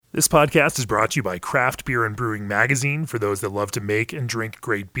This podcast is brought to you by Craft Beer and Brewing Magazine for those that love to make and drink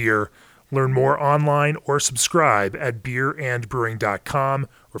great beer. Learn more online or subscribe at beerandbrewing.com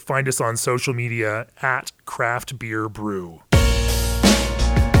or find us on social media at Craft Beer Brew.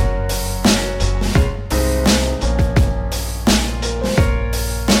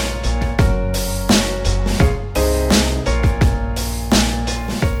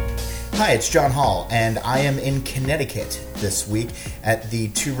 Hi, it's John Hall, and I am in Connecticut this week at the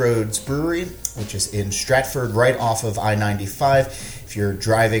Two Roads Brewery, which is in Stratford, right off of I-95. If you're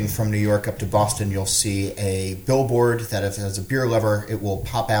driving from New York up to Boston, you'll see a billboard that if as a beer lover, it will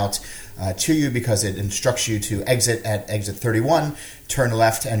pop out to you because it instructs you to exit at exit 31, turn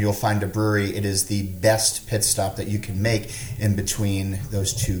left, and you'll find a brewery. It is the best pit stop that you can make in between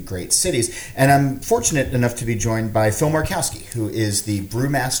those two great cities. And I'm fortunate enough to be joined by Phil Markowski, who is the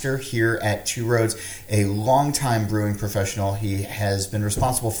brewmaster here at Two Roads, a longtime brewing professional. He has been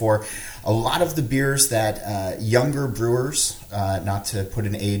responsible for a lot of the beers that younger brewers, not to put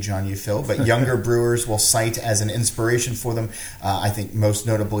an age on you, Phil, but younger brewers will cite as an inspiration for them. I think most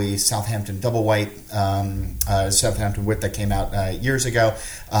notably Southampton Double White, Southampton Wit that came out years ago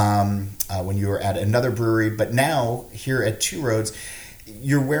when you were at another brewery. But now, here at Two Roads,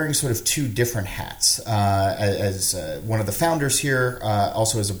 you're wearing sort of two different hats. As one of the founders here,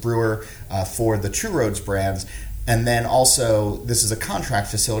 also as a brewer for the Two Roads brands. And then also, this is a contract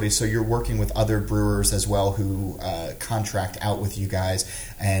facility, so you're working with other brewers as well who contract out with you guys,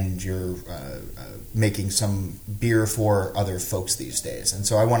 and you're making some beer for other folks these days. And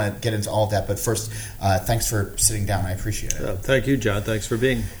so I want to get into all of that, but first, thanks for sitting down. I appreciate it. Thank you, John. Thanks for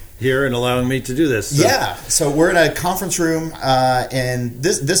being here and allowing me to do this. So. Yeah, so we're in a conference room, and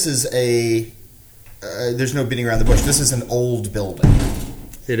this is a... there's no beating around the bush. This is an old building.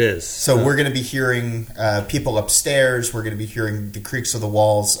 It is. So we're going to be hearing people upstairs. We're going to be hearing the creaks of the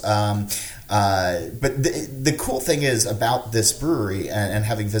walls. But the cool thing is about this brewery, and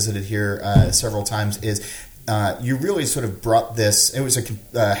having visited here several times, is you really sort of brought this. It was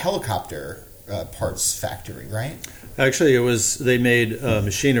a helicopter parts factory, right? Actually, they made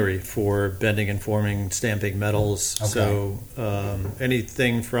machinery for bending and forming, stamping metals. Okay. So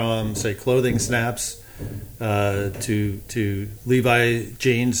anything from, say, clothing snaps to Levi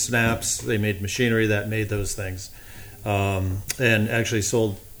jeans snaps. They made machinery that made those things, and actually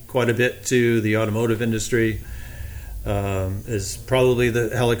sold quite a bit to the automotive industry, is probably the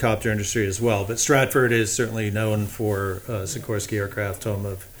helicopter industry as well. But Stratford is certainly known for Sikorsky Aircraft, home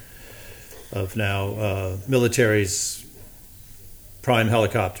of now military's prime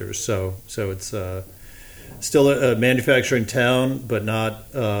helicopters. So it's still a manufacturing town, but not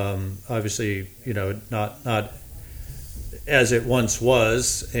obviously, not as it once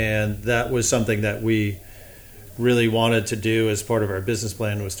was. And that was something that we really wanted to do as part of our business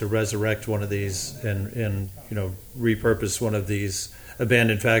plan, was to resurrect one of these and repurpose one of these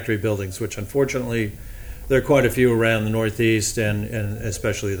abandoned factory buildings, which unfortunately there are quite a few around the Northeast and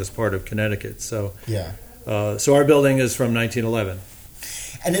especially this part of Connecticut. So yeah. So our building is from 1911.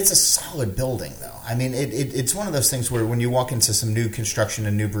 And it's a solid building, though. I mean, it's one of those things where when you walk into some new construction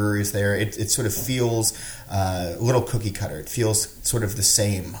and new breweries there, it sort of feels a little cookie cutter. It feels sort of the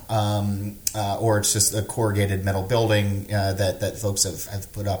same. Or it's just a corrugated metal building that folks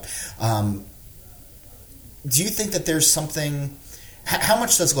have put up. Do you think that there's something... How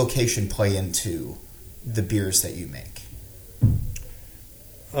much does location play into the beers that you make?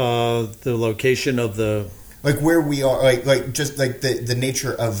 The location of the... Like where we are, like just like the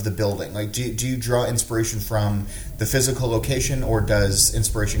nature of the building. Like, do you draw inspiration from the physical location, or does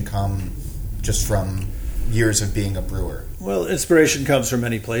inspiration come just from years of being a brewer? Well, inspiration comes from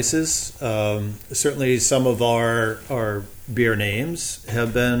many places. Certainly, some of our beer names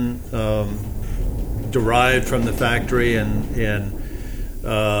have been derived from the factory and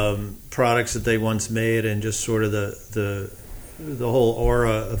products that they once made, and just sort of the whole aura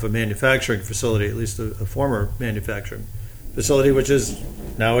of a manufacturing facility, at least a former manufacturing facility, which is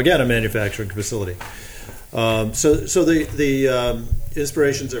now again a manufacturing facility. So the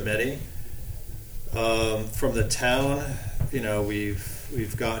inspirations are many. From the town,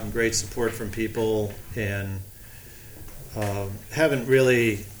 we've gotten great support from people, and haven't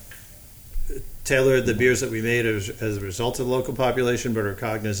really tailored the beers that we made as a result of the local population, but are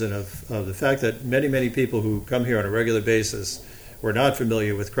cognizant of the fact that many people who come here on a regular basis were not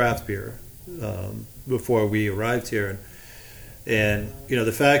familiar with craft beer before we arrived here. And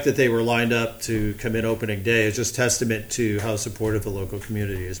the fact that they were lined up to come in opening day is just testament to how supportive the local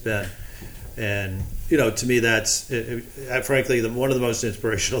community has been. And to me, that's frankly one of the most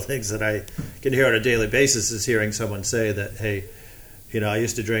inspirational things that I can hear on a daily basis, is hearing someone say that, hey, I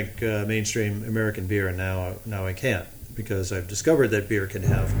used to drink mainstream American beer, and now I can't, because I've discovered that beer can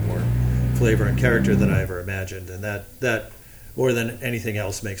have more flavor and character than I ever imagined, and that more than anything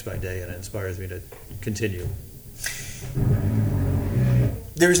else makes my day and inspires me to continue.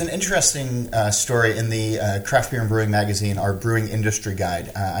 There's an interesting story in the Craft Beer and Brewing magazine, our brewing industry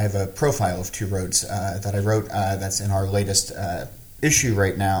guide. I have a profile of Two Roads that I wrote that's in our latest issue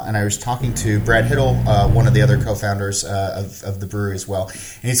right now, and I was talking to Brad Hiddle, one of the other co-founders of the brewery as well,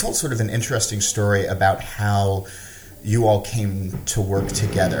 and he told sort of an interesting story about how you all came to work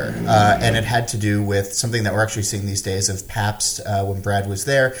together. And it had to do with something that we're actually seeing these days of Pabst, when Brad was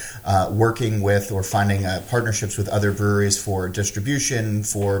there, working with or finding partnerships with other breweries for distribution,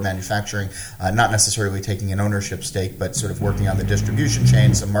 for manufacturing, not necessarily taking an ownership stake, but sort of working on the distribution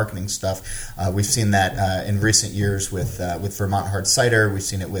chain, some marketing stuff. We've seen that in recent years with Vermont Hard Cider. We've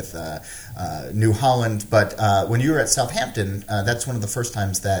seen it with New Holland. But when you were at Southampton, that's one of the first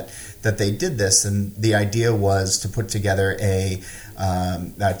times that they did this, and the idea was to put together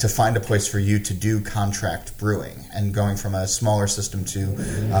to find a place for you to do contract brewing, and going from a smaller system to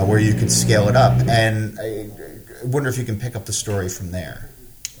where you could scale it up. And I wonder if you can pick up the story from there.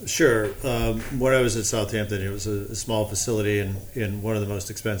 Sure. When I was at Southampton, it was a small facility in one of the most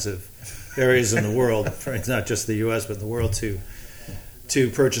expensive areas in the world, not just the U.S., but the world, to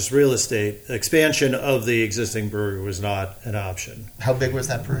purchase real estate. Expansion of the existing brewery was not an option. How big was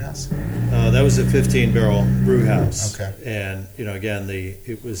that brew house? That was a 15-barrel brew house. Okay. And, again,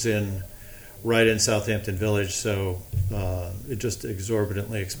 it was right in Southampton Village, so it just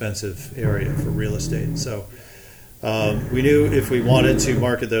exorbitantly expensive area for real estate. So we knew if we wanted to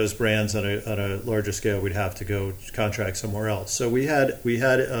market those brands on a larger scale, we'd have to go contract somewhere else. So we had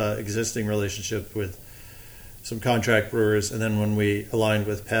existing relationship with some contract brewers, and then when we aligned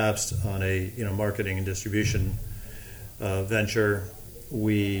with Pabst on a marketing and distribution venture,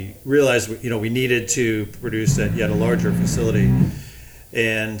 we realized we needed to produce at yet a larger facility,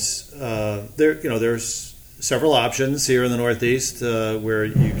 and there's several options here in the Northeast where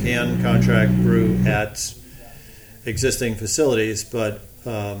you can contract brew at existing facilities, but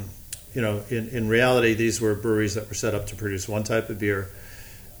in reality, these were breweries that were set up to produce one type of beer.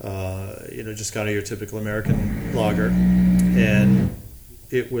 Just kind of your typical American lager. And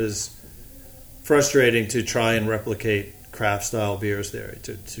it was frustrating to try and replicate craft-style beers there,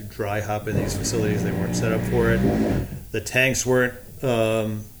 to dry hop in these facilities. They weren't set up for it. The tanks weren't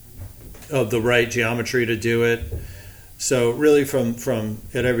of the right geometry to do it. So really from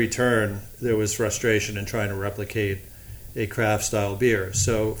at every turn, there was frustration in trying to replicate a craft-style beer.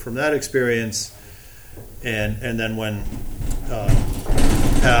 So from that experience, and then when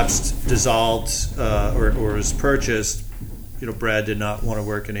Pabst dissolved or was purchased, Brad did not want to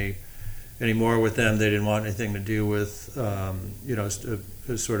work any more with them. They didn't want anything to do with a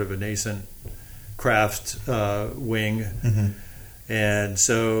sort of a nascent craft wing. Mm-hmm. And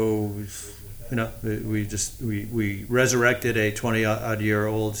so we resurrected a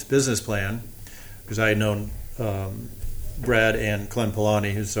 20-odd-year-old business plan, because I had known Brad and Glenn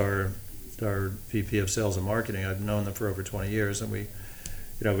Polani, who's our VP of Sales and Marketing. I've known them for over 20 years, and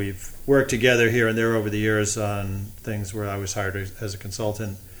we've worked together here and there over the years on things where I was hired as a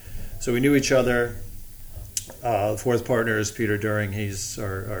consultant. So we knew each other. Fourth partner is Peter During. He's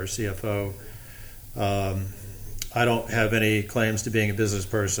our CFO. I don't have any claims to being a business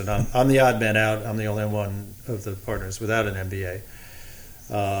person. I'm the odd man out. I'm the only one of the partners without an MBA.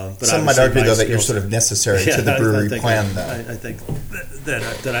 But some might argue, though, that you're sort of necessary to the brewery plan, though. I think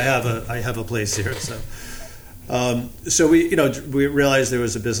that I have a place here. So we realized there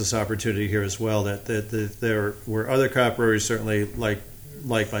was a business opportunity here as well. That there were other craft breweries, certainly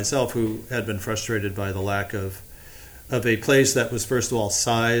like myself, who had been frustrated by the lack of a place that was, first of all,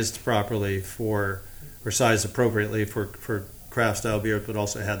 sized properly or sized appropriately for craft style beer, but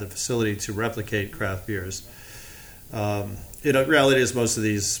also had the facility to replicate craft beers. Reality is most of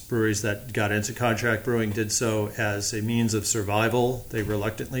these breweries that got into contract brewing did so as a means of survival. They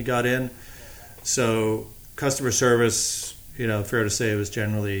reluctantly got in. So customer service, fair to say, it was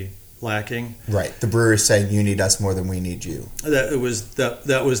generally lacking. Right. The brewer's saying, you need us more than we need you. That was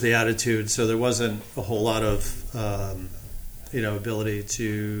the attitude. So there wasn't a whole lot of ability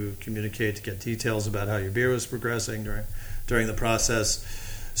to communicate, to get details about how your beer was progressing during the process.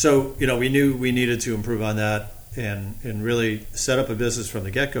 So we knew we needed to improve on that and really set up a business from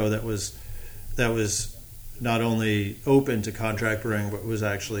the get-go that was not only open to contract brewing, but was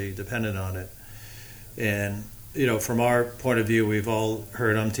actually dependent on it. And from our point of view, we've all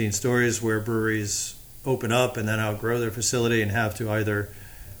heard umpteen stories where breweries open up and then outgrow their facility and have to either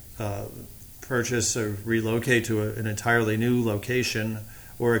purchase or relocate to an entirely new location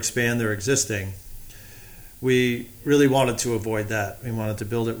or expand their existing. We really wanted to avoid that. We wanted to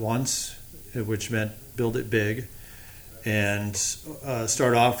build it once, which meant build it big, and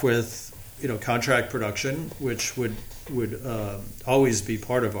start off with contract production, which would always be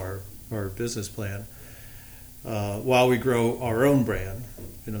part of our business plan, while we grow our own brand.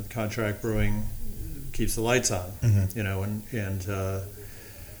 Contract brewing keeps the lights on. And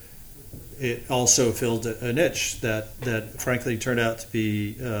it also filled a niche that frankly turned out to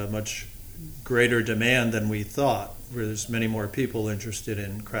be much greater demand than we thought, where there's many more people interested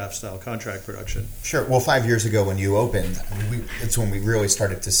in craft style contract production. Sure. Well, 5 years ago when you opened, it's when we really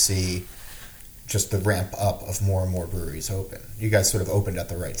started to see just the ramp up of more and more breweries open. You guys sort of opened at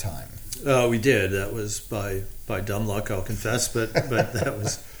the right time. We did. That was by dumb luck, I'll confess, but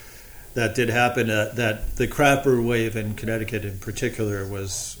that did happen. That the craft brew wave in Connecticut in particular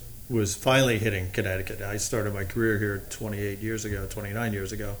was finally hitting Connecticut. I started my career here 29 years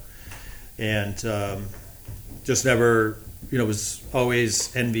ago, and just never, was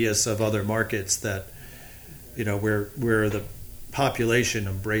always envious of other markets that, where the population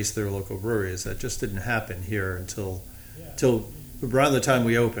embraced their local breweries. That just didn't happen here until around the time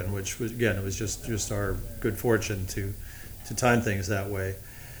we opened, which was, again, it was just our good fortune to time things that way.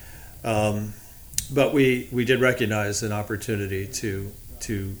 But we did recognize an opportunity to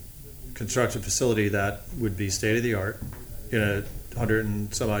construct a facility that would be state of the art in a 100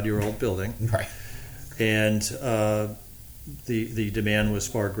 and some odd year old building, right? And the demand was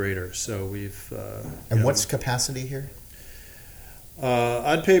far greater. So we've what's capacity here?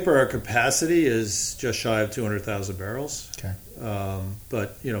 On paper, our capacity is just shy of 200,000 barrels. Okay.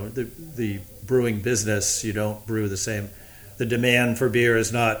 But the brewing business, you don't brew the same. The demand for beer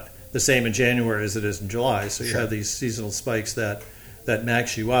is not the same in January as it is in July. So you have these seasonal spikes that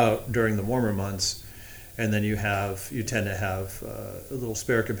max you out during the warmer months, and then you tend to have a little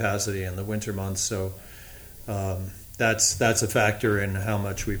spare capacity in the winter months. So that's a factor in how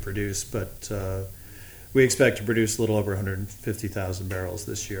much we produce. But we expect to produce a little over 150,000 barrels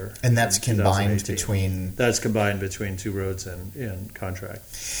this year. And that's combined between... That's combined between Two Roads and contract.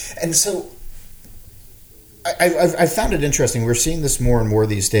 And so I found it interesting. We're seeing this more and more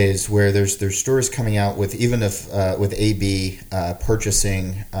these days, where there's stores coming out with, even if with AB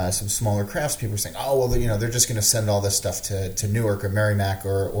purchasing some smaller crafts, people are saying, oh, well, they're just going to send all this stuff to Newark or Merrimack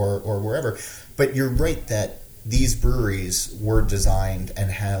or wherever. But you're right that these breweries were designed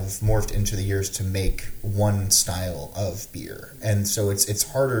and have morphed into the years to make one style of beer. And so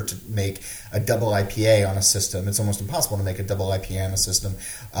it's harder to make a double IPA on a system. It's almost impossible to make a double IPA on a system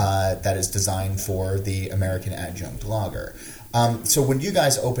that is designed for the American adjunct lager. So when you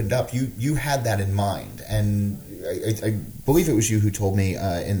guys opened up, you had that in mind. And I believe it was you who told me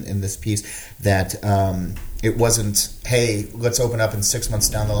in this piece that it wasn't, hey, let's open up and 6 months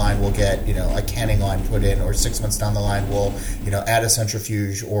down the line we'll get a canning line put in, or 6 months down the line we'll add a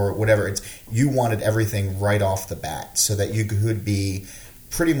centrifuge or whatever. It's, you wanted everything right off the bat so that you could be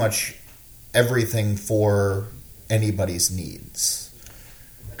pretty much everything for anybody's needs.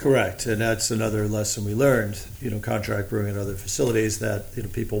 Correct, and that's another lesson we learned. Contract brewing in other facilities, that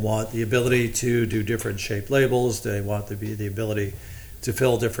people want the ability to do different shaped labels. They want the ability to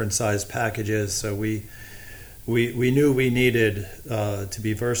fill different size packages. So we knew we needed to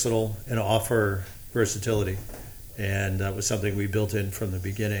be versatile and offer versatility, and that was something we built in from the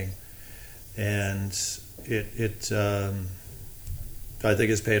beginning. And it I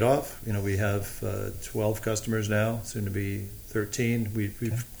think it's paid off. We have 12 customers now, soon to be 13.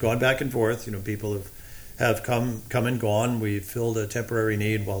 We've gone back and forth. People have come and gone. We've filled a temporary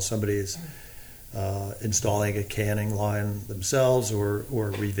need while somebody's installing a canning line themselves, or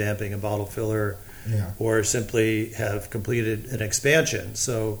revamping a bottle filler, or simply have completed an expansion.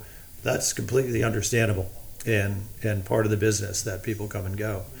 So that's completely understandable and part of the business that people come and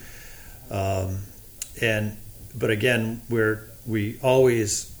go. But again, we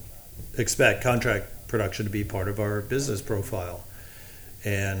always expect contract production to be part of our business profile,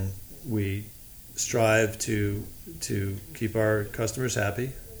 and we strive to keep our customers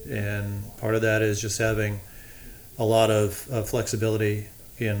happy, and part of that is just having a lot of flexibility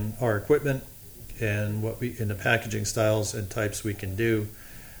in our equipment and in the packaging styles and types we can do,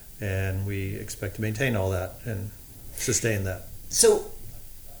 and we expect to maintain all that and sustain that. So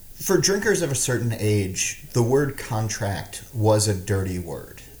for drinkers of a certain age, the word contract was a dirty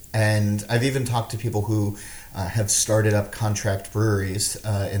word. And I've even talked to people who have started up contract breweries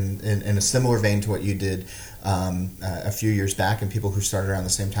in a similar vein to what you did a few years back, and people who started around the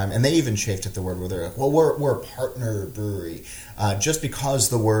same time, and they even chafed at the word where they're like, well, we're a partner brewery, just because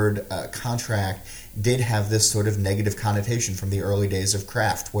the word contract did have this sort of negative connotation from the early days of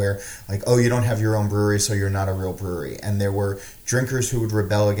craft, where like, oh, you don't have your own brewery, so you're not a real brewery. And there were drinkers who would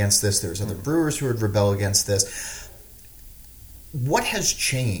rebel against this. There was other brewers who would rebel against this. What has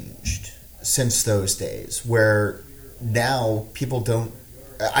changed since those days, where now people don't?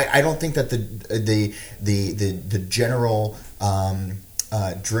 I don't think that the general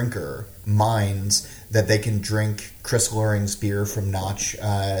drinker minds that they can drink Chris Loring's beer from Notch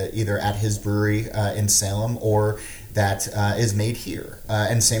either at his brewery in Salem or that is made here.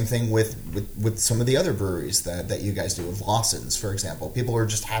 And same thing with some of the other breweries that you guys do, with Lawson's, for example. People are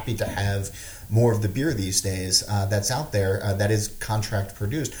just happy to have more of the beer these days that's out there that is contract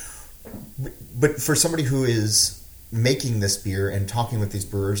produced. But for somebody who is making this beer and talking with these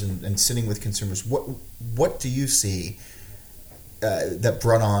brewers and sitting with consumers, what do you see that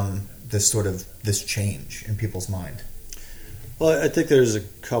brought on this change in people's mind? Well, I think there's a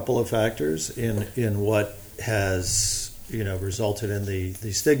couple of factors in what has resulted in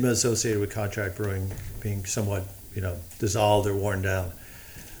the stigma associated with contract brewing being somewhat dissolved or worn down.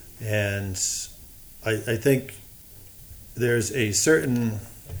 And I think there's a certain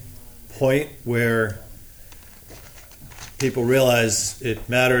point where people realize it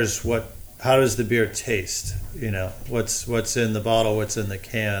matters how does the beer taste? What's in the bottle, what's in the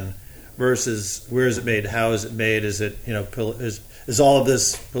can, versus where is it made, how is it made, is it is all of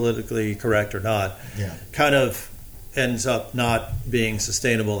this politically correct or not? Yeah. Kind of ends up not being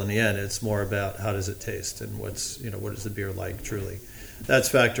sustainable in the end. It's more about how does it taste and what is the beer like truly. That's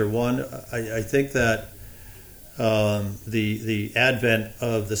factor one. I think that the advent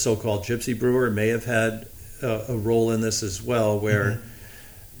of the so-called gypsy brewer may have had a role in this as well, where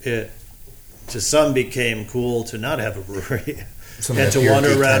it to some became cool to not have a brewery and to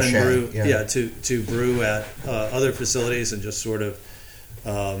wander around and brew, to brew at other facilities and just sort of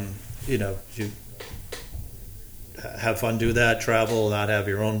you have fun, do that, travel, not have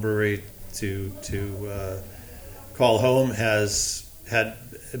your own brewery to call home has had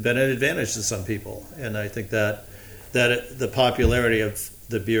been an advantage to some people. And I think that the popularity of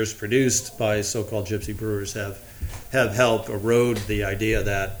the beers produced by so-called gypsy brewers have helped erode the idea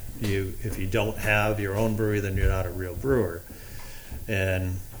that if you don't have your own brewery, then you're not a real brewer.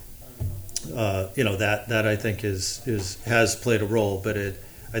 And that I think has played a role, but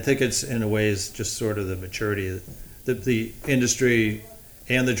I think it's in a ways just sort of the maturity, the industry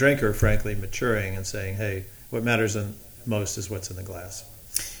and the drinker, frankly, maturing and saying, hey, what matters most is what's in the glass.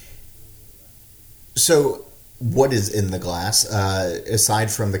 So what is in the glass,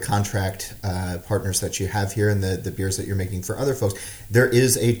 aside from the contract partners that you have here and the beers that you're making for other folks? There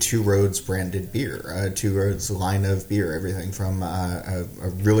is a Two Roads branded beer, Two Roads line of beer, everything from a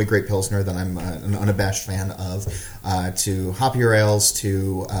really great Pilsner that I'm an unabashed fan of, to hoppier ales,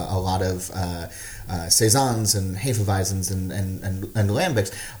 to a lot of Saisons and Hefeweizens and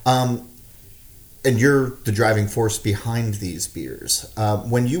Lambics. And you're the driving force behind these beers.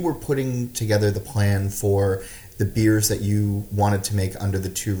 When you were putting together the plan for the beers that you wanted to make under the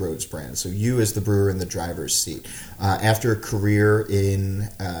Two Roads brand, so you as the brewer in the driver's seat, after a career in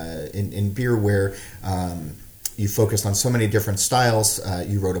beer where you focused on so many different styles,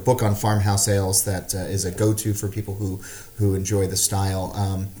 you wrote a book on farmhouse ales that is a go-to for people who enjoy the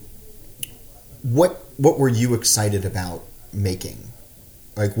style. What were you excited about making?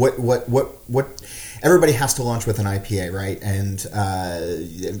 Like what everybody has to launch with an IPA, right? And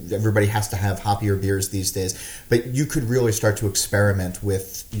everybody has to have hoppier beers these days. But you could really start to experiment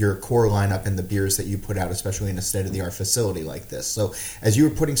with your core lineup and the beers that you put out, especially in a state-of-the-art facility like this. So as you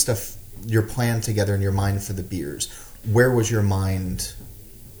were putting your plan together in your mind for the beers, where was your mind?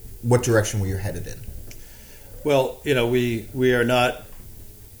 What direction were you headed in? Well, we are not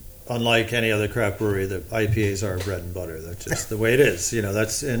unlike any other craft brewery. The IPAs are bread and butter. That's just the way it is.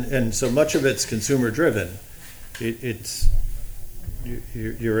 That's and so much of it's consumer driven. You're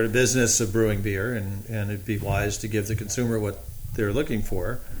in a business of brewing beer, and it'd be wise to give the consumer what they're looking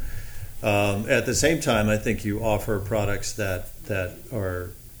for. At the same time, I think you offer products that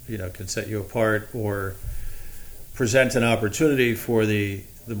are can set you apart or present an opportunity for the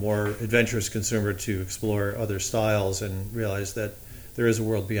more adventurous consumer to explore other styles and realize that there is a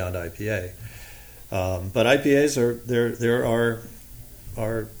world beyond IPA. But IPAs are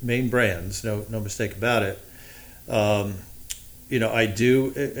our main brands, no mistake about it. I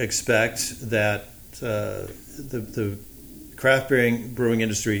do expect that the craft brewing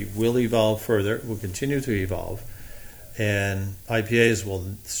industry will evolve further, will continue to evolve, and IPAs will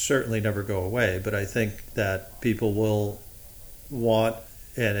certainly never go away. But I think that people will want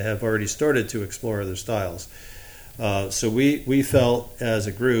and have already started to explore other styles. So we felt as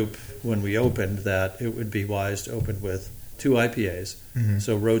a group when we opened that it would be wise to open with 2 IPAs. Mm-hmm.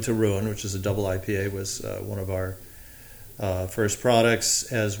 So Road to Ruin, which is a double IPA, was one of our first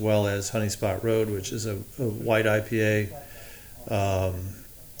products, as well as Honey Spot Road, which is a white IPA.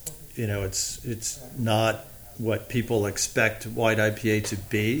 It's not what people expect white IPA to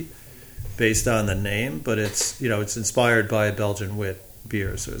be based on the name, but it's inspired by a Belgian wit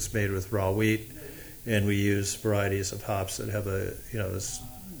beer, so it's made with raw wheat, and we use varieties of hops that have a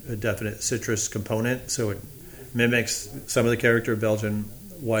definite citrus component, so it mimics some of the character of Belgian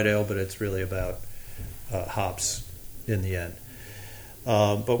white ale, but it's really about hops in the end.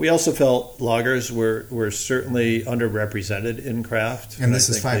 But we also felt lagers were certainly underrepresented in craft. And this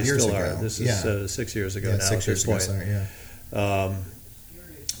is 5 years ago. This is 6 years ago now. 6 years ago, sorry, yeah.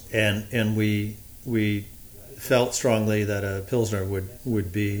 And we felt strongly that a Pilsner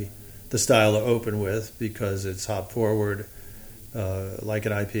would be the style to open with because it's hop forward, like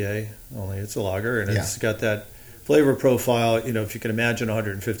an IPA, only it's a lager, and it's got that flavor profile. If you can imagine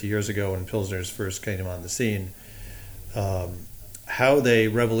 150 years ago when Pilsners first came on the scene, how they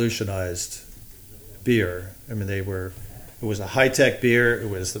revolutionized beer. I mean, it was a high-tech beer. It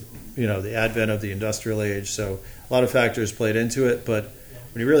was the advent of the industrial age. So a lot of factors played into it. But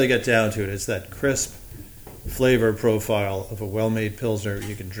when you really get down to it, it's that crisp flavor profile of a well-made Pilsner.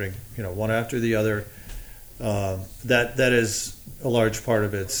 You can drink, one after the other. That is a large part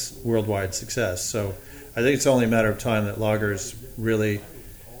of its worldwide success. So I think it's only a matter of time that lagers really,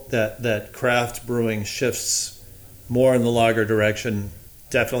 that craft brewing shifts more in the lager direction,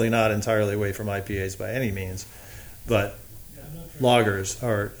 definitely not entirely away from IPAs by any means, but lagers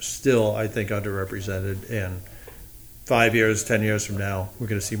are still, I think, underrepresented, and 5 years, 10 years from now, we're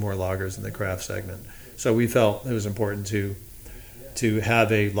going to see more lagers in the craft segment. So we felt it was important to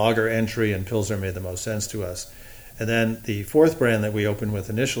have a lager entry, and Pilsner made the most sense to us. And then the fourth brand that we opened with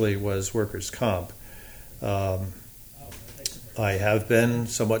initially was Workers' Comp. I have been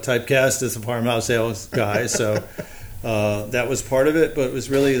somewhat typecast as a farmhouse sales guy, so that was part of it, but it was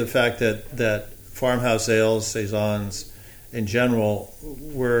really the fact that farmhouse ales, saisons in general,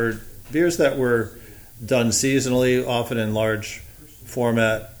 were beers that were done seasonally, often in large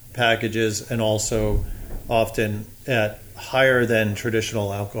format packages, and also often at higher than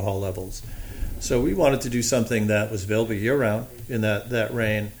traditional alcohol levels. So we wanted to do something that was available year-round in that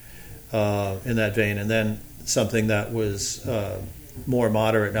vein, and then something that was more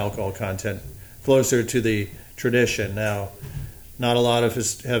moderate in alcohol content, closer to the tradition. Now, not a lot of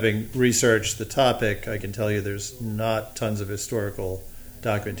us having researched the topic, I can tell you there's not tons of historical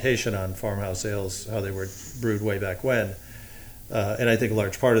documentation on farmhouse ales, how they were brewed way back when. And I think a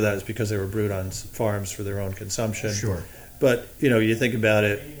large part of that is because they were brewed on farms for their own consumption. Sure. But, you think about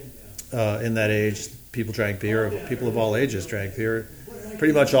it, in that age, people drank beer, people of all ages drank beer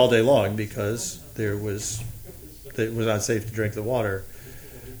pretty much all day long because it was not safe to drink the water.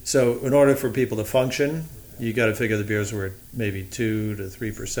 So in order for people to function, you got to figure the beers were maybe 2 to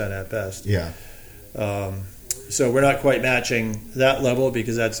 3% at best. Yeah. So we're not quite matching that level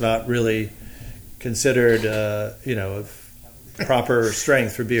because that's not really considered, of proper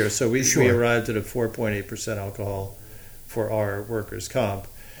strength for beer. So we arrived at a 4.8% alcohol for our Workers' Comp,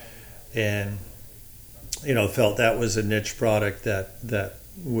 and felt that was a niche product that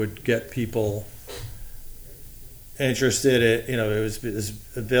would get people interested. It was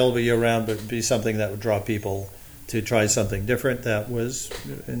available year round, but be something that would draw people to try something different that was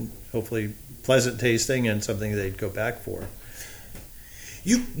hopefully pleasant tasting and something they'd go back for.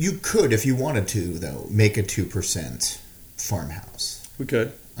 You could, if you wanted to, though, make a 2% farmhouse. We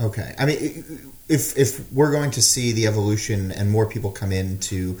could. Okay. I mean, if we're going to see the evolution and more people come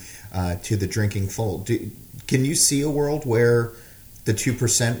into to the drinking fold, can you see a world where the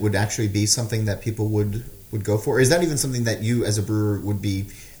 2% would actually be something that people would go for? Is that even something that you as a brewer would be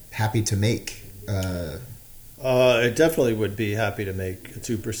happy to make? It definitely would be happy to make a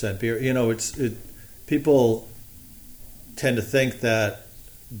 2% beer. People tend to think that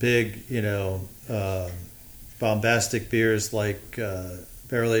big, bombastic beers like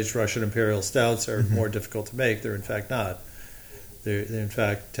barrel-aged Russian Imperial Stouts are more difficult to make. They're in fact not. They in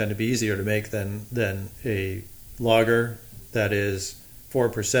fact tend to be easier to make than a lager that is 4%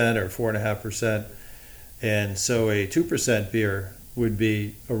 or 4.5%. And so a 2% beer would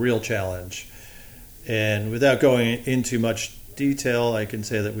be a real challenge. And without going into much detail, I can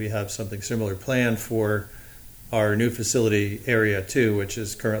say that we have something similar planned for our new facility, Area 2, which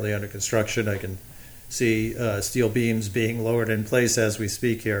is currently under construction. I can see steel beams being lowered in place as we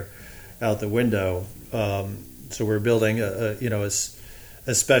speak here out the window. So we're building a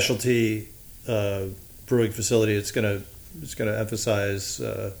specialty brewing facility. It's going to emphasize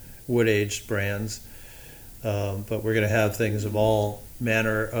wood-aged brands, but we're going to have things of all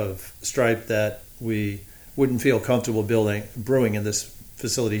manner of stripe that we wouldn't feel comfortable brewing in this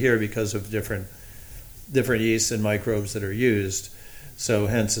facility here because of different yeasts and microbes that are used. So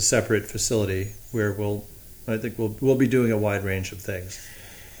hence a separate facility where we'll be doing a wide range of things.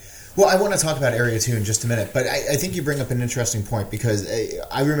 Well, I want to talk about Area 2 in just a minute, but I think you bring up an interesting point, because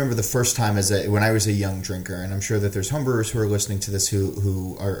I remember the first time when I was a young drinker, and I'm sure that there's homebrewers who are listening to this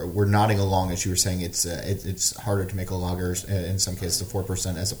who were nodding along as you were saying it's harder to make a lager, in some cases, a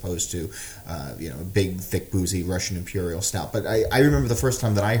 4% as opposed to big, thick, boozy Russian Imperial Stout. But I remember the first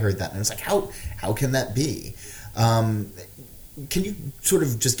time that I heard that, and I was like, how can that be? Can you sort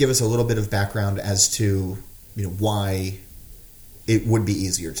of just give us a little bit of background as to why it would be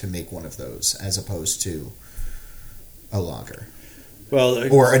easier to make one of those as opposed to a lager?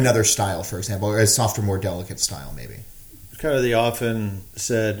 Well, or another style, for example, or a softer, more delicate style, maybe. Kind of the often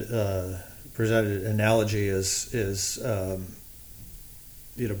said, presented analogy is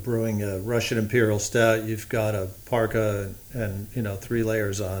brewing a Russian Imperial Stout. You've got a parka and 3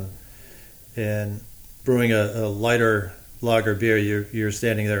 layers on, and brewing a lighter lager beer, you're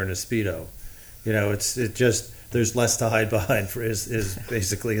standing there in a Speedo. There's less to hide behind is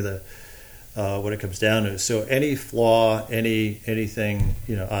basically the what it comes down to. So any flaw, anything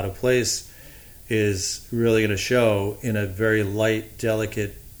out of place is really going to show in a very light,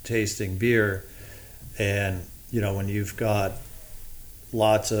 delicate tasting beer. And when you've got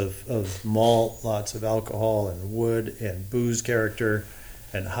lots of malt, lots of alcohol and wood and booze character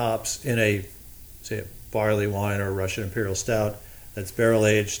and hops in a barley wine or a Russian Imperial Stout that's barrel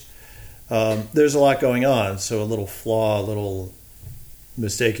aged, there's a lot going on. So a little flaw, a little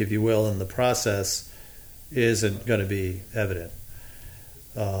mistake, if you will, in the process isn't going to be evident.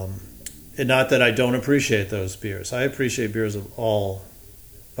 And not that I don't appreciate those beers. I appreciate beers of all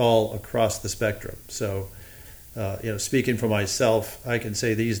across the spectrum. So, speaking for myself, I can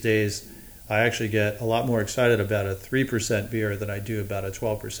say these days I actually get a lot more excited about a 3% beer than I do about a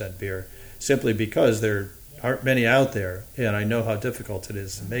 12% beer, simply because there aren't many out there, and I know how difficult it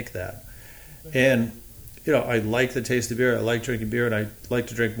is to make that. And, I like the taste of beer, I like drinking beer, and I like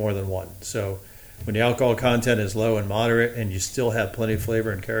to drink more than one. So when the alcohol content is low and moderate and you still have plenty of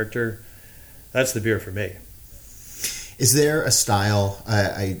flavor and character, that's the beer for me. Is there a style,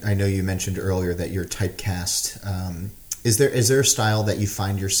 I know you mentioned earlier that you're typecast, is there a style that you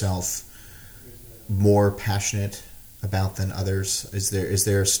find yourself more passionate about than others? Is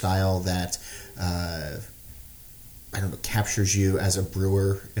there a style that captures you as a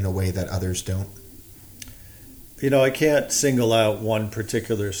brewer in a way that others don't? I can't single out one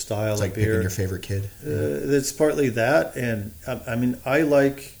particular style of beer. It's like picking your favorite kid. It's partly that, and I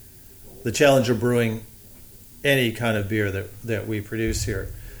like the challenge of brewing any kind of beer that we produce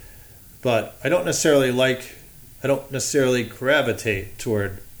here. But I don't necessarily gravitate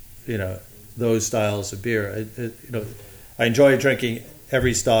toward, those styles of beer. I enjoy drinking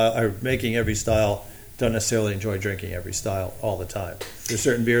every style, or making every style. Don't necessarily enjoy drinking every style all the time. There's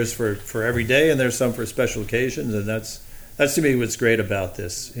certain beers for every day, and there's some for special occasions, and that's to me what's great about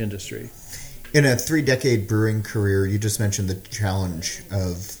this industry. In a 3-decade brewing career, you just mentioned the challenge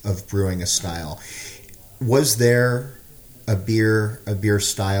of brewing a style. Was there a beer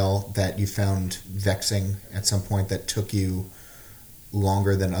style that you found vexing at some point, that took you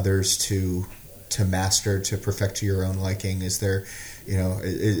longer than others to master, to perfect to your own liking? Is there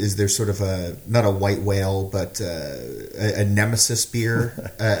sort of not a white whale, but a nemesis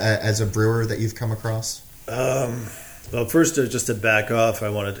beer as a brewer that you've come across? Well, first, just to back off, I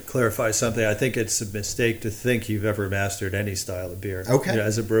wanted to clarify something. I think it's a mistake to think you've ever mastered any style of beer. Okay.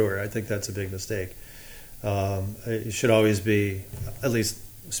 As a brewer, I think that's a big mistake. It should always be, at least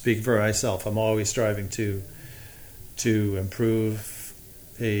speaking for myself, I'm always striving to improve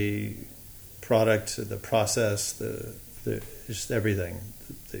a product, the process, the just everything,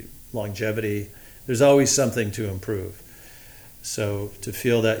 the longevity. There's always something to improve. So to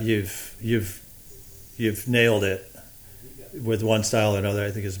feel that you've nailed it with one style or another,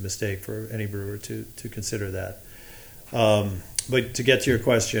 I think is a mistake for any brewer to consider that. But to get to your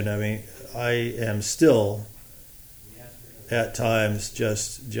question, I am still at times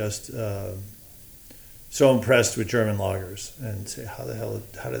just so impressed with German lagers, and say, how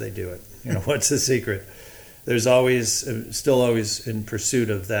do they do it? What's the secret? There's still always in pursuit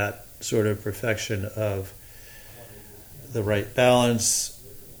of that sort of perfection of the right balance,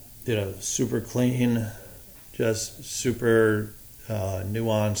 super clean, just super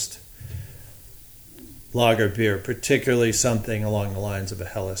nuanced lager beer, particularly something along the lines of a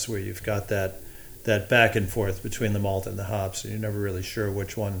Helles, where you've got that back and forth between the malt and the hops, and you're never really sure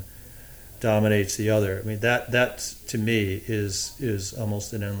which one dominates the other. I mean, that to me is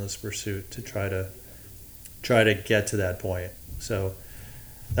almost an endless pursuit to try to get to that point. So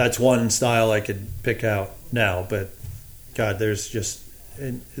that's one style I could pick out now, but God, there's just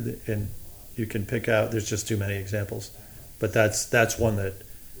and you can pick out. There's just too many examples, but that's one that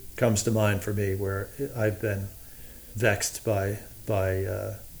comes to mind for me, where I've been vexed by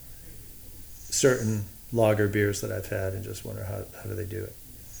certain lager beers that I've had and just wonder how do they do it.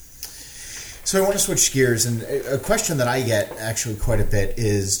 So I want to switch gears, and a question that I get actually quite a bit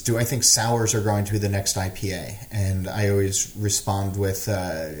is, do I think sours are going to be the next IPA? And I always respond with,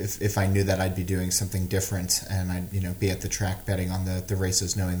 if I knew that, I'd be doing something different, and I'd be at the track betting on the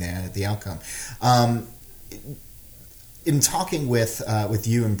races, knowing the outcome. In talking with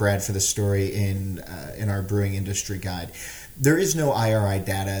you and Brad for the story in our brewing industry guide, there is no IRI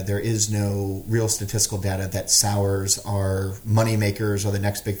data. There is no real statistical data that sours are money makers or the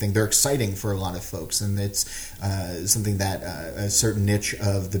next big thing. They're exciting for a lot of folks, and it's something that a certain niche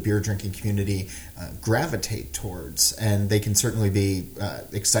of the beer drinking community gravitate towards. And they can certainly be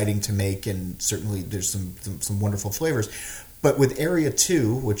exciting to make, and certainly there's some wonderful flavors. But with Area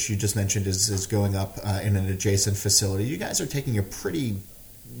 2, which you just mentioned is going up in an adjacent facility, you guys are taking a pretty,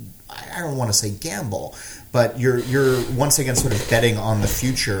 I don't want to say gamble, but you're once again sort of betting on the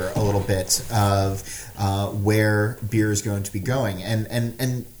future a little bit of where beer is going to be going.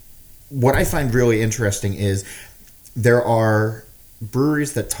 And what I find really interesting is there are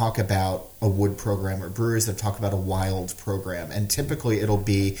breweries that talk about a wood program or breweries that talk about a wild program, and typically it'll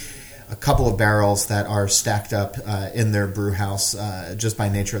be a couple of barrels that are stacked up in their brew house just by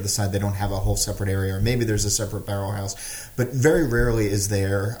nature of the side. They don't have a whole separate area, or maybe there's a separate barrel house, but very rarely is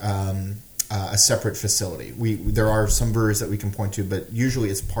there a separate facility. There are some breweries that we can point to, but usually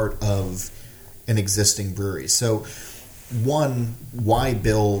it's part of an existing brewery. So one, why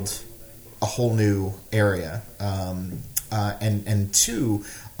build a whole new area? And two,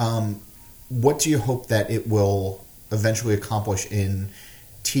 what do you hope that it will eventually accomplish in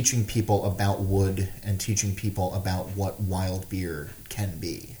teaching people about wood and teaching people about what wild beer can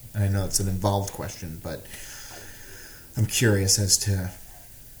be? And I know it's an involved question, but I'm curious as to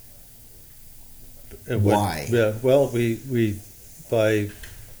why. Yeah, well, we by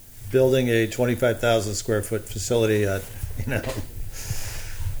building a 25,000 square foot facility at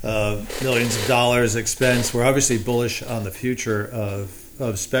millions of dollars expense, we're obviously bullish on the future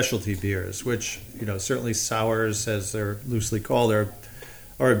of specialty beers, which certainly sours, as they're loosely called,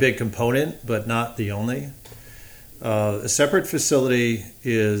 are a big component, but not the only. A separate facility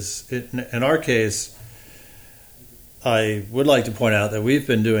is, in our case, I would like to point out that we've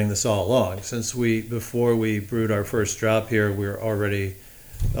been doing this all along. Before we brewed our first drop here, we were already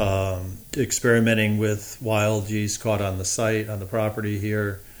experimenting with wild yeast caught on the site, on the property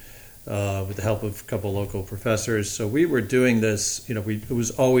here, with the help of a couple local professors. So we were doing this, it was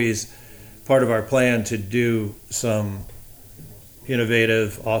always part of our plan to do some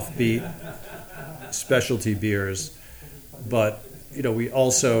innovative, offbeat specialty beers, but we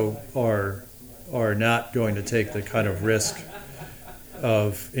also are not going to take the kind of risk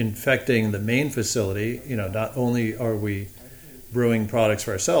of infecting the main facility. Not only are we brewing products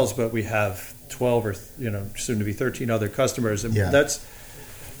for ourselves, but we have 12 or soon to be 13 other customers, and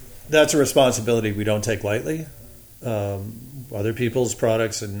that's a responsibility we don't take lightly. Other people's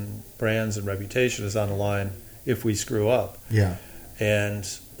products and brands and reputation is on the line if we screw up. Yeah. And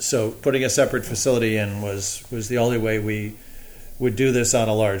so putting a separate facility in was the only way we would do this on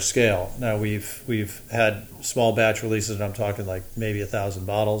a large scale. Now we've had small batch releases, and I'm talking like maybe 1,000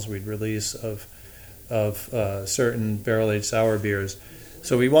 bottles we'd release of certain barrel-aged sour beers.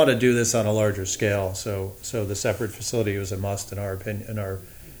 So we want to do this on a larger scale. So the separate facility was a must in our opinion,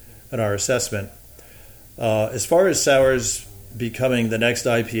 in our assessment. As far as sours becoming the next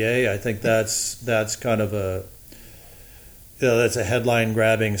IPA, I think that's kind of that's a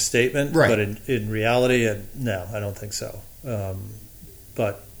headline-grabbing statement, right. But in reality, no, I don't think so.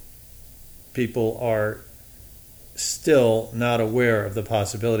 But people are still not aware of the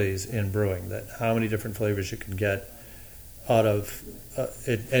possibilities in brewing, that how many different flavors you can get out of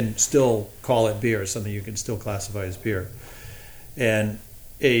it and still call it beer, something you can still classify as beer. And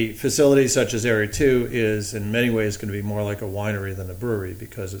a facility such as Area 2 is in many ways going to be more like a winery than a brewery,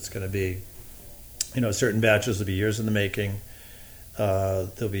 because it's going to be, certain batches will be years in the making.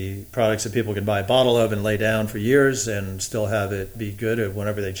 There'll be products that people can buy a bottle of and lay down for years and still have it be good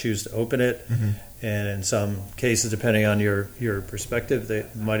whenever they choose to open it. And in some cases, depending on your perspective, they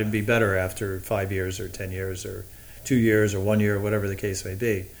might even be better after 5 years or 10 years or 2 years or 1 year, whatever the case may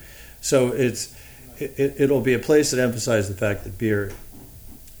be. So it'll be a place that emphasizes the fact that beer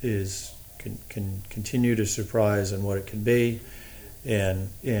can continue to surprise in what it can be, and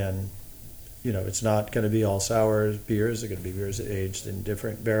it's not going to be all sour beers. They're going to be beers aged in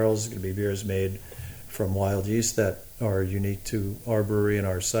different barrels. It's going to be beers made from wild yeast that are unique to our brewery and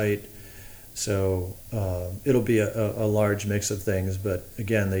our site. So it'll be a large mix of things. But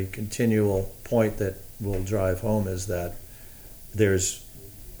again, the continual point that will drive home is that there's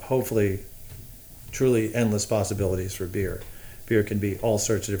hopefully truly endless possibilities for beer. Beer can be all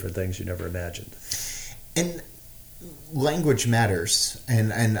sorts of different things you never imagined. And language matters,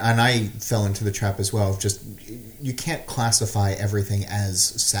 and I fell into the trap as well. Just you can't classify everything as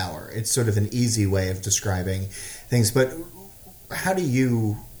sour. It's sort of an easy way of describing things. But how do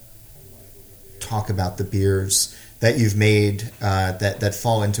you talk about the beers that you've made that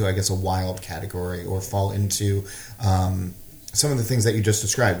fall into, I guess, a wild category, or fall into some of the things that you just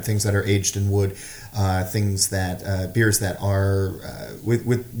described, things that are aged in wood, things that beers that are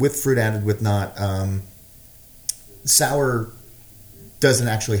with fruit added, with not. Sour doesn't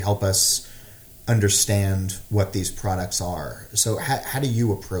actually help us understand what these products are. So how do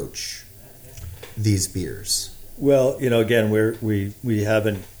you approach these beers? Well, again, we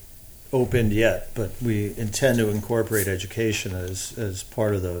haven't opened yet, but we intend to incorporate education as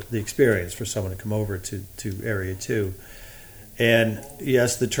part of the experience for someone to come over to Area 2. And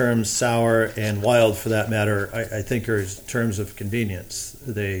yes, the terms sour and wild, for that matter, I think are terms of convenience.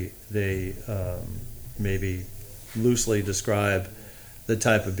 They maybe loosely describe the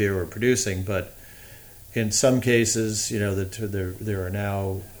type of beer we're producing, but in some cases, there are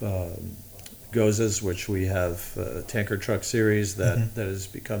now Gozas, which we have a tanker truck series that is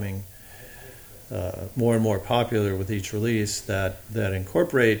becoming more and more popular with each release, that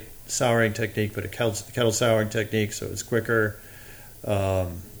incorporate souring technique, but a kettle souring technique, so it's quicker.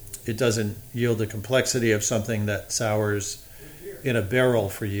 It doesn't yield the complexity of something that sours in a barrel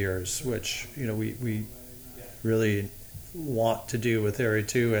for years, which we really want to do with Area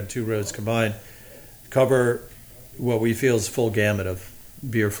 2 and Two Roads combined, cover what we feel is full gamut of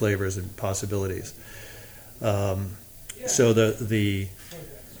beer flavors and possibilities. So the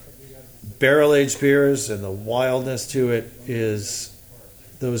barrel-aged beers and the wildness to it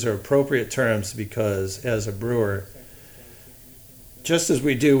those are appropriate terms, because as a brewer, just as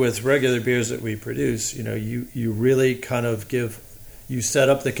we do with regular beers that we produce, you really kind of you set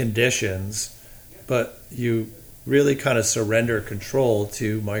up the conditions, but you really kind of surrender control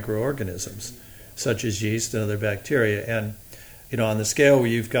to microorganisms such as yeast and other bacteria. And on the scale where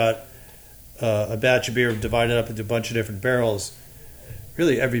you've got a batch of beer divided up into a bunch of different barrels,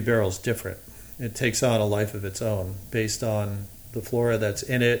 really every barrel is different. It takes on a life of its own based on the flora that's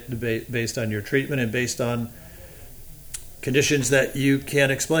in it, based on your treatment, and based on conditions that you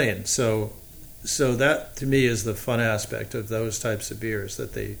can't explain. So that to me is the fun aspect of those types of beers,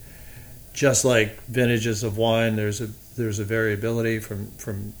 that they, just like vintages of wine, there's a variability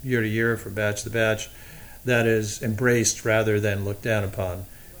from year to year, from batch to batch, that is embraced rather than looked down upon.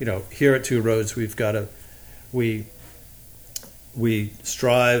 Here at Two Roads, we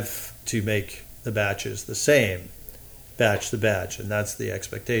strive to make the batches the same, batch to batch, and that's the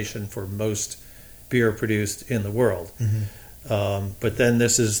expectation for most beer produced in the world. But then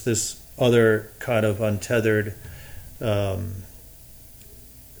this is this other kind of untethered realm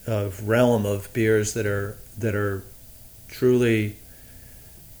of beers that are truly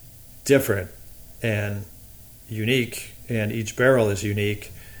different and unique, and each barrel is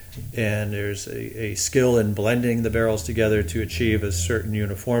unique, and there's a skill in blending the barrels together to achieve a certain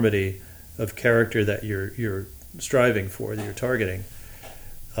uniformity of character that you're striving for, that you're targeting,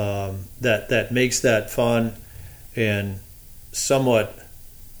 that makes that fun and somewhat,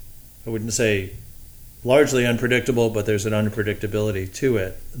 I wouldn't say largely unpredictable, but there's an unpredictability to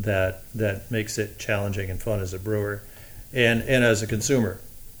it that makes it challenging and fun as a brewer and as a consumer,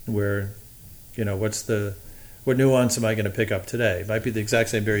 where what nuance am I going to pick up today? It might be the exact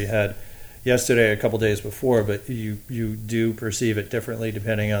same beer you had yesterday, a couple days before, but you do perceive it differently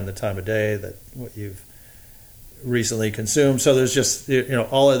depending on the time of day, that what you've recently consumed. So there's just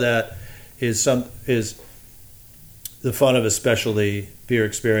all of that is the fun of a specialty beer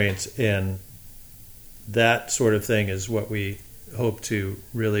experience, and that sort of thing is what we hope to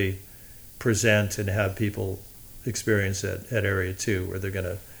really present and have people experience at Area 2, where they're going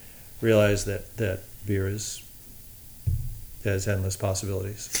to realize that beer is as endless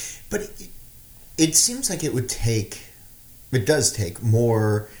possibilities. But it seems like it does take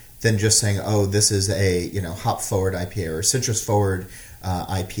more than just saying, oh, this is a hop forward IPA or citrus forward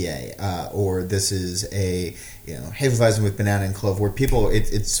IPA, or this is a Hefeweizen with banana and clove, where people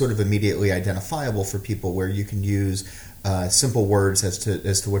it's sort of immediately identifiable for people, where you can use simple words as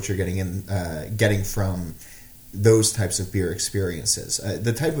to what you're getting from those types of beer experiences.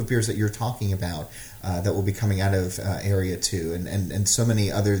 The type of beers that you're talking about that will be coming out of Area 2, and so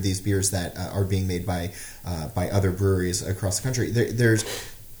many other of these beers that are being made by other breweries across the country. There's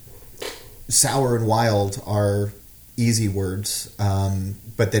sour and wild are easy words,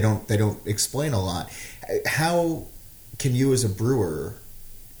 but they don't explain a lot. How can you as a brewer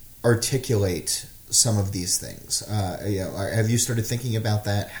articulate some of these things? Have you started thinking about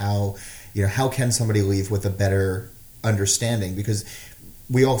that? How can somebody leave with a better understanding? Because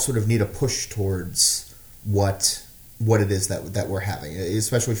we all sort of need a push towards what it is that we're having,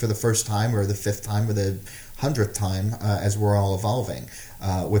 especially for the first time or the fifth time or the 100th time as we're all evolving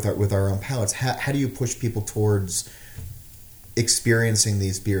with our own palates. How do you push people towards experiencing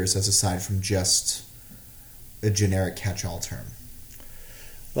these beers as aside from just a generic catch-all term?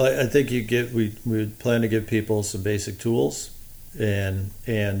 Well, I think we would plan to give people some basic tools and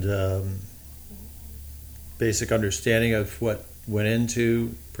basic understanding of what went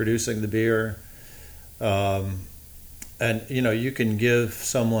into producing the beer. And you can give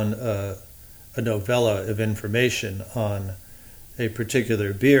someone a novella of information on a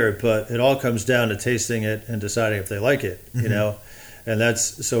particular beer, but it all comes down to tasting it and deciding if they like it. Mm-hmm. And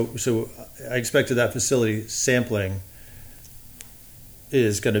that's so I expected that facility sampling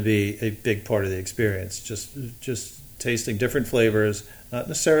is going to be a big part of the experience. Just tasting different flavors, not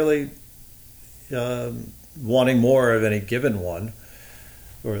necessarily wanting more of any given one,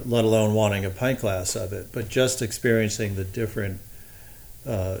 or let alone wanting a pint glass of it, but just experiencing the different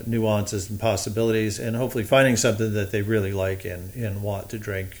nuances and possibilities, and hopefully finding something that they really like and want to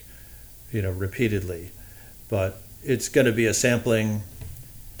drink, repeatedly. But it's going to be a sampling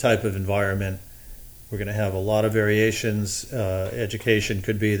type of environment. We're going to have a lot of variations. Education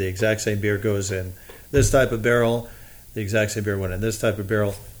could be the exact same beer goes in this type of barrel, the exact same beer went in this type of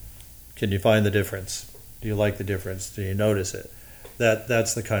barrel. Can you find the difference? Do you like the difference? Do you notice it?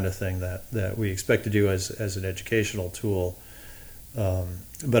 That's the kind of thing that we expect to do as an educational tool.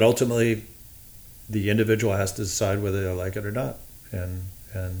 But ultimately, the individual has to decide whether they like it or not,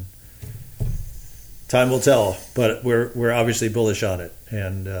 and time will tell. But we're obviously bullish on it,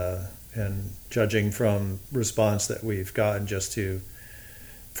 and judging from response that we've gotten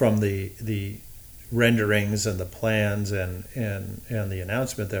from the renderings and the plans and the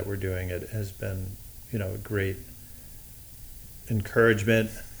announcement that we're doing, it has been a great encouragement.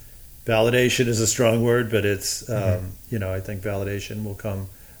 Validation is a strong word, but it's I think validation will come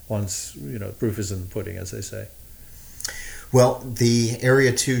once proof is in the pudding, as they say. Well, the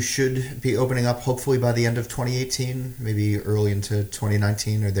Area 2 should be opening up hopefully by the end of 2018, maybe early into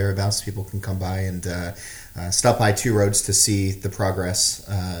 2019 or thereabouts. People can come by and stop by Two Roads to see the progress,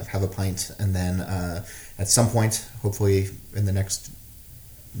 have a pint, and then at some point, hopefully in the next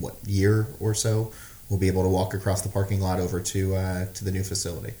year or so, we'll be able to walk across the parking lot over to the new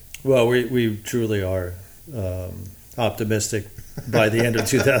facility. Well, we truly are optimistic. By the end of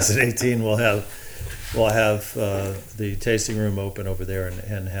 2018, we'll have the tasting room open over there,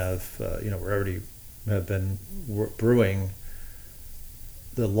 and have we already have been brewing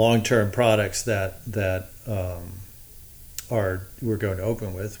the long-term products that we're going to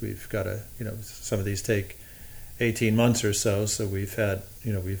open with. We've got some of these take 18 months or so. So we've had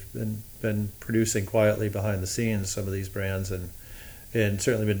we've been producing quietly behind the scenes some of these brands, and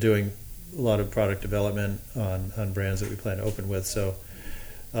certainly been doing a lot of product development on brands that we plan to open with. So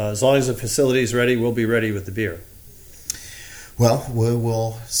as long as the facility is ready, we'll be ready with the beer. Well, we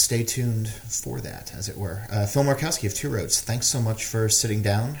will stay tuned for that, as it were. Phil Markowski of Two Roads, thanks so much for sitting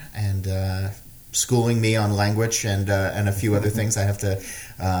down and schooling me on language and a few other things. I have to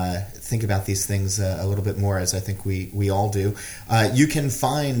think about these things a little bit more, as I think we all do. You can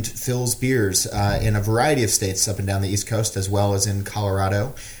find Phil's beers in a variety of states up and down the East Coast, as well as in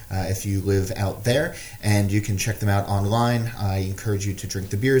Colorado, if you live out there, and you can check them out online. I encourage you to drink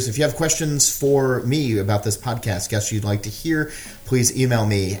the beers. If you have questions for me about this podcast, guests you'd like to hear, please email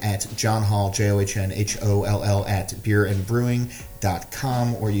me at johnholl, JOHNHOLL, at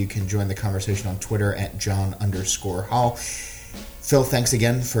beerandbrewing.com, or you can join the conversation on Twitter at John_Hall. Phil, thanks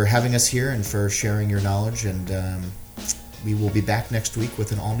again for having us here and for sharing your knowledge, and we will be back next week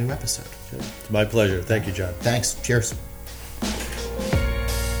with an all-new episode. It's my pleasure. Thank you, John. Thanks. Cheers.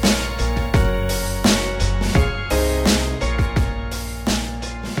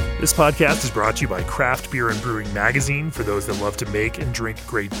 This podcast is brought to you by Craft Beer and Brewing Magazine for those that love to make and drink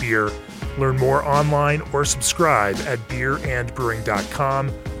great beer. Learn more online or subscribe at beerandbrewing.com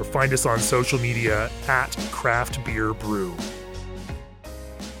or find us on social media at Craft Beer Brew.